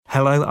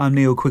Hello, I'm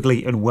Neil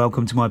Quigley and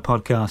welcome to my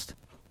podcast.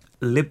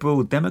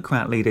 Liberal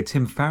Democrat leader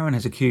Tim Farron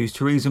has accused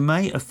Theresa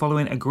May of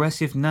following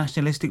aggressive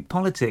nationalistic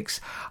politics.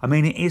 I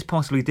mean, it is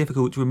possibly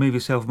difficult to remove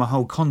yourself from a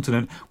whole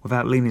continent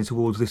without leaning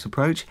towards this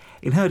approach.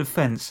 In her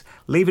defence,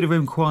 leaving a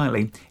room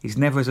quietly is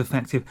never as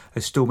effective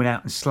as storming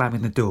out and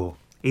slamming the door,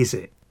 is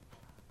it?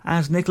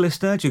 As Nicola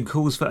Sturgeon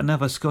calls for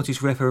another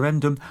Scottish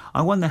referendum,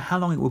 I wonder how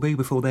long it will be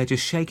before they're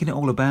just shaking it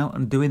all about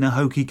and doing the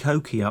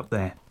hokey-cokey up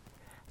there.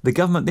 The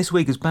government this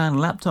week has banned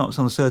laptops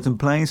on certain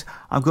planes.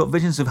 I've got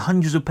visions of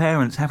hundreds of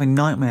parents having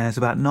nightmares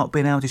about not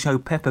being able to show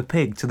Peppa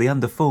Pig to the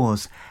under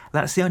fours.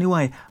 That's the only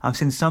way I've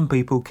seen some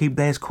people keep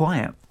theirs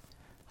quiet.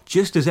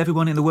 Just as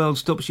everyone in the world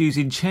stops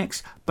using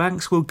cheques,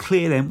 banks will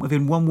clear them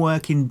within one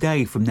working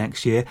day from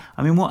next year.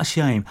 I mean, what a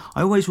shame.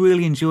 I always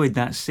really enjoyed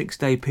that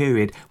 6-day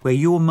period where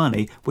your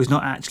money was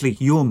not actually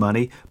your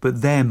money,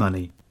 but their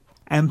money.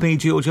 MP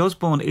George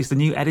Osborne is the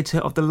new editor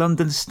of the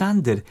London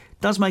Standard.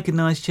 Does make a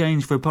nice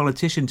change for a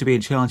politician to be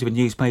in charge of a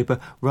newspaper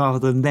rather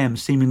than them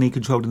seemingly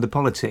controlling the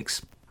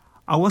politics.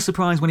 I was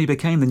surprised when he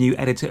became the new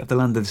editor of the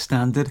London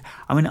Standard.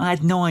 I mean, I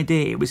had no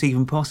idea it was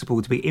even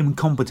possible to be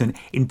incompetent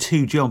in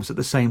 2 jobs at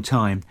the same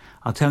time.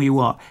 I'll tell you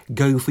what,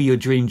 go for your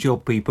dream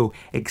job, people.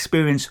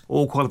 Experience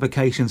or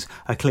qualifications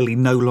are clearly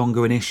no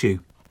longer an issue.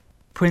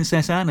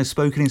 Princess Anne has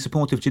spoken in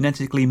support of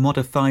genetically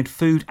modified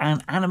food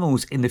and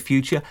animals in the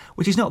future,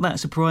 which is not that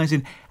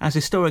surprising as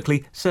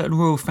historically certain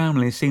royal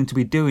families seem to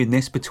be doing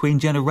this between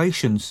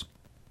generations.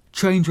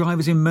 Train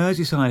drivers in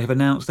Merseyside have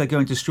announced they're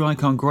going to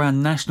strike on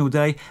Grand National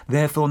Day,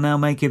 therefore now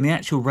making the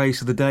actual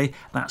race of the day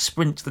that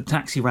sprint to the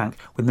taxi rank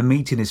when the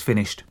meeting is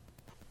finished.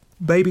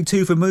 Baby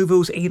tooth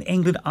removals in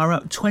England are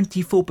up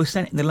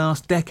 24% in the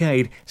last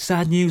decade.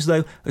 Sad news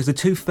though, as the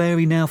Tooth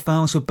Fairy now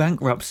files for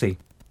bankruptcy.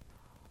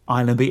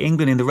 Ireland beat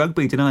England in the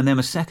rugby, denying them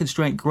a second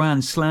straight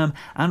Grand Slam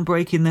and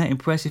breaking their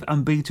impressive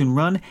unbeaten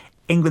run.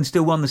 England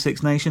still won the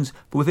Six Nations,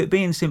 but with it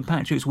being St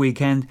Patrick's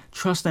weekend,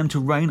 trust them to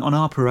rain on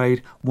our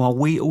parade while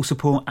we all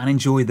support and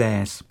enjoy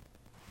theirs.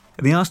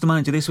 The Arsenal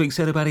manager this week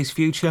said about his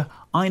future,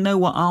 "I know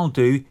what I'll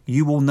do,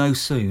 you will know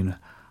soon."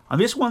 I'm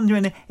just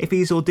wondering if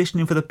he's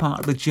auditioning for the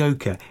part of the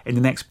Joker in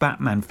the next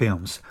Batman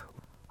films.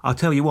 I'll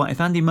tell you what, if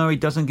Andy Murray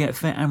doesn't get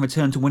fit and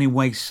return to winning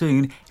ways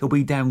soon, he'll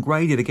be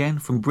downgraded again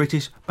from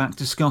British back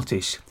to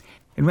Scottish.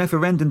 In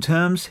referendum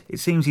terms, it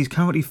seems he's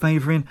currently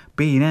favouring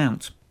being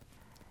out.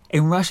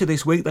 In Russia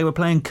this week, they were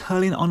playing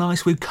curling on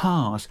ice with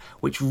cars,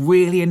 which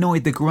really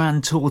annoyed the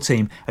Grand Tour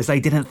team as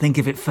they didn't think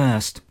of it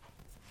first.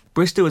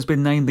 Bristol has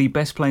been named the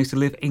best place to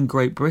live in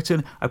Great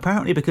Britain,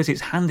 apparently because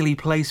it's handily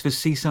placed for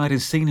seaside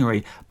and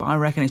scenery, but I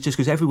reckon it's just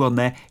because everyone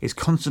there is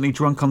constantly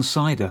drunk on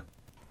cider.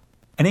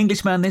 An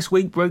Englishman this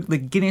week broke the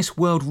Guinness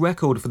World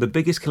Record for the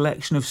biggest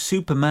collection of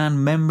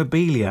Superman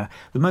memorabilia.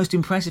 The most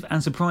impressive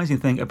and surprising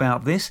thing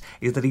about this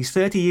is that he's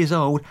 30 years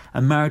old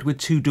and married with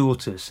 2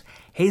 daughters.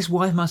 His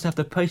wife must have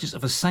the patience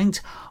of a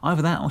saint,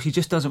 either that or she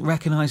just doesn't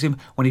recognise him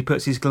when he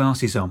puts his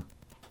glasses on.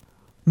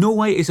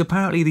 Norway is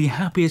apparently the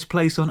happiest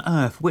place on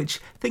earth, which,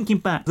 thinking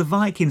back, the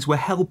Vikings were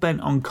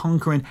hell-bent on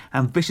conquering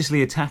and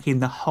viciously attacking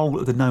the whole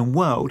of the known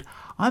world.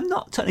 I'm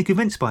not totally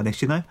convinced by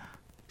this, you know.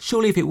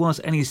 Surely if it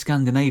was any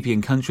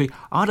Scandinavian country,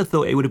 I'd have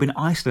thought it would have been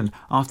Iceland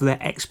after their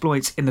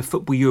exploits in the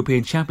Football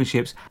European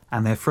Championships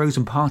and their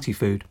frozen party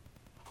food.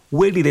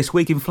 Weirdly this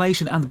week,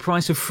 inflation and the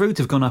price of fruit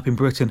have gone up in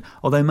Britain,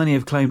 although many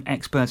have claimed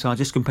experts are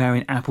just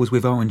comparing apples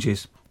with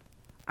oranges.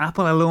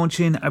 Apple are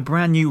launching a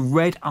brand new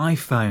red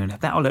iPhone.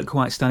 That'll look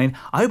quite stunning.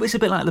 I hope it's a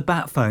bit like the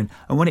Bat phone,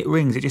 and when it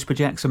rings it just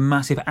projects a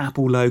massive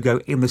Apple logo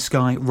in the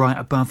sky right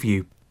above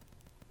you.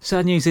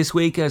 Sad news this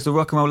week as the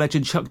rock and roll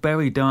legend Chuck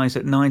Berry dies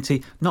at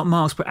 90, not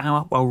miles per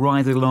hour while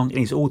riding along in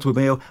his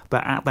automobile,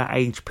 but at that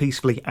age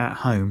peacefully at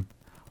home.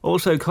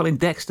 Also, Colin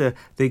Dexter,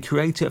 the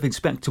creator of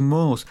Inspector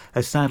Morse,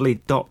 has sadly ...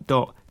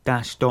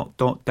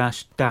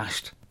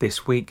 dashed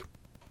this week.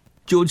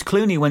 George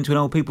Clooney went to an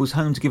old people's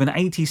home to give an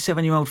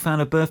 87-year-old fan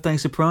a birthday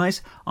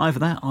surprise. Either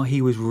that or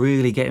he was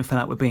really getting fed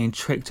up with being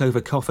tricked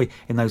over coffee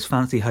in those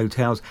fancy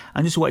hotels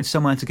and just wanted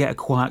somewhere to get a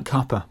quiet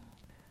cuppa.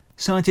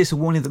 Scientists are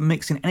warning that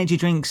mixing energy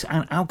drinks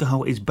and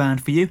alcohol is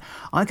bad for you.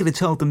 I could have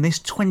told them this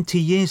 20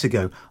 years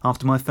ago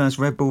after my first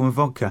Red Bull and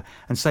vodka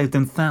and saved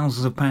them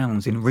thousands of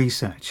pounds in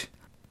research.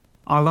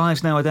 Our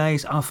lives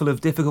nowadays are full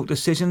of difficult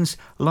decisions,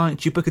 like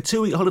do you book a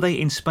 2-week holiday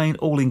in Spain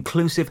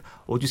all-inclusive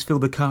or just fill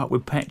the car up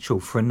with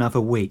petrol for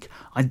another week?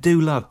 I do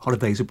love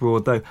holidays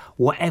abroad though.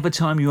 Whatever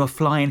time you are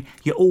flying,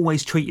 you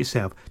always treat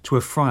yourself to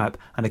a fry-up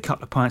and a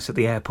couple of pints at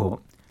the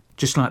airport,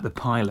 just like the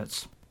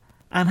pilots.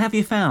 And have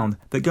you found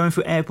that going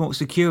through airport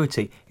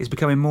security is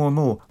becoming more and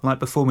more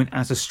like performing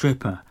as a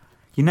stripper?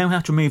 You now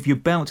have to remove your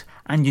belt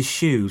and your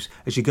shoes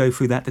as you go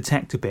through that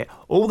detector bit.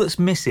 All that's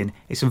missing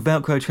is some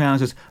Velcro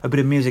trousers, a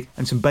bit of music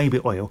and some baby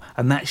oil,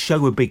 and that show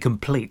would be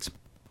complete.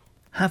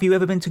 Have you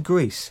ever been to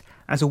Greece?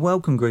 As a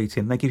welcome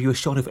greeting, they give you a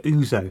shot of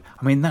ouzo.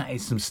 I mean, that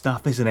is some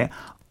stuff, isn't it?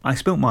 I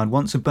spilt mine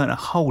once and burnt a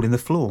hole in the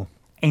floor.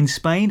 In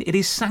Spain, it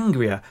is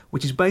sangria,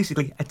 which is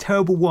basically a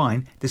terrible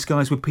wine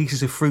disguised with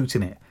pieces of fruit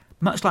in it.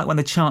 Much like when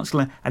the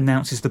Chancellor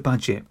announces the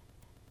budget.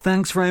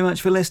 Thanks very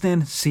much for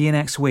listening. See you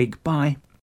next week. Bye.